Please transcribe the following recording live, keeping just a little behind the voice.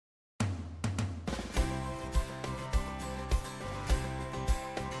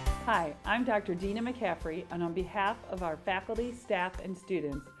Hi, I'm Dr. Dina McCaffrey, and on behalf of our faculty, staff, and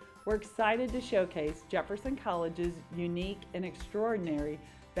students, we're excited to showcase Jefferson College's unique and extraordinary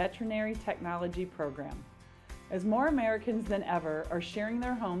Veterinary Technology Program. As more Americans than ever are sharing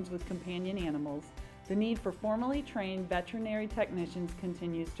their homes with companion animals, the need for formally trained veterinary technicians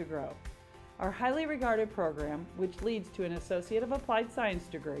continues to grow. Our highly regarded program, which leads to an Associate of Applied Science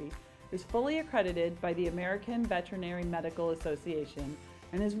degree, is fully accredited by the American Veterinary Medical Association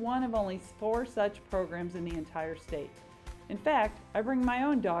and is one of only 4 such programs in the entire state. In fact, I bring my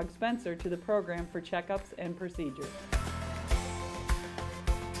own dog, Spencer, to the program for checkups and procedures.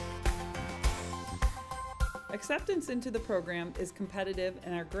 Acceptance into the program is competitive,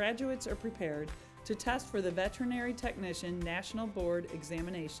 and our graduates are prepared to test for the Veterinary Technician National Board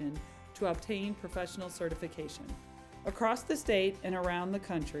Examination to obtain professional certification. Across the state and around the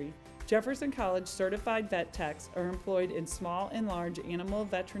country, Jefferson College certified vet techs are employed in small and large animal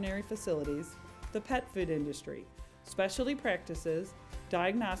veterinary facilities, the pet food industry, specialty practices,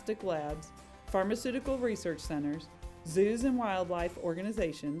 diagnostic labs, pharmaceutical research centers, zoos and wildlife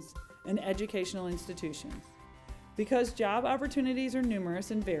organizations, and educational institutions. Because job opportunities are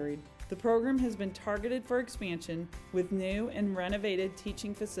numerous and varied, the program has been targeted for expansion with new and renovated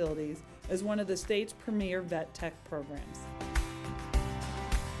teaching facilities as one of the state's premier vet tech programs.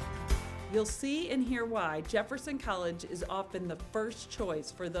 You'll see and hear why Jefferson College is often the first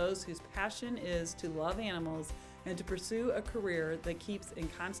choice for those whose passion is to love animals and to pursue a career that keeps in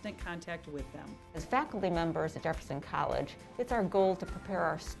constant contact with them. As faculty members at Jefferson College, it's our goal to prepare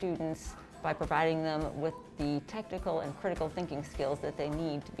our students by providing them with the technical and critical thinking skills that they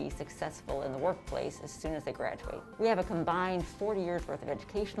need to be successful in the workplace as soon as they graduate. We have a combined 40 years worth of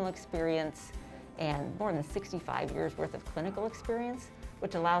educational experience and more than 65 years worth of clinical experience,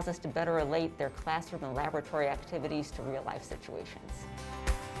 which allows us to better relate their classroom and laboratory activities to real-life situations.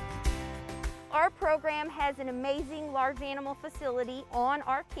 Our program has an amazing large animal facility on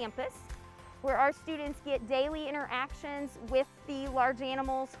our campus where our students get daily interactions with the large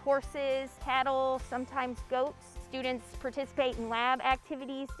animals, horses, cattle, sometimes goats. Students participate in lab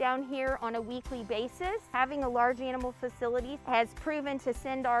activities down here on a weekly basis. Having a large animal facility has proven to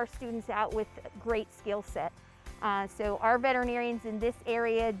send our students out with great skill set. So our veterinarians in this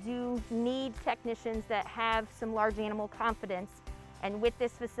area do need technicians that have some large animal confidence. And with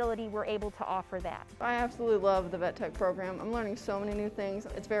this facility, we're able to offer that. I absolutely love the vet tech program. I'm learning so many new things.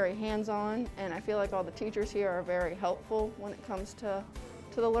 It's very hands-on, and I feel like all the teachers here are very helpful when it comes to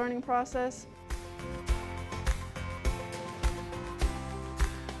the learning process.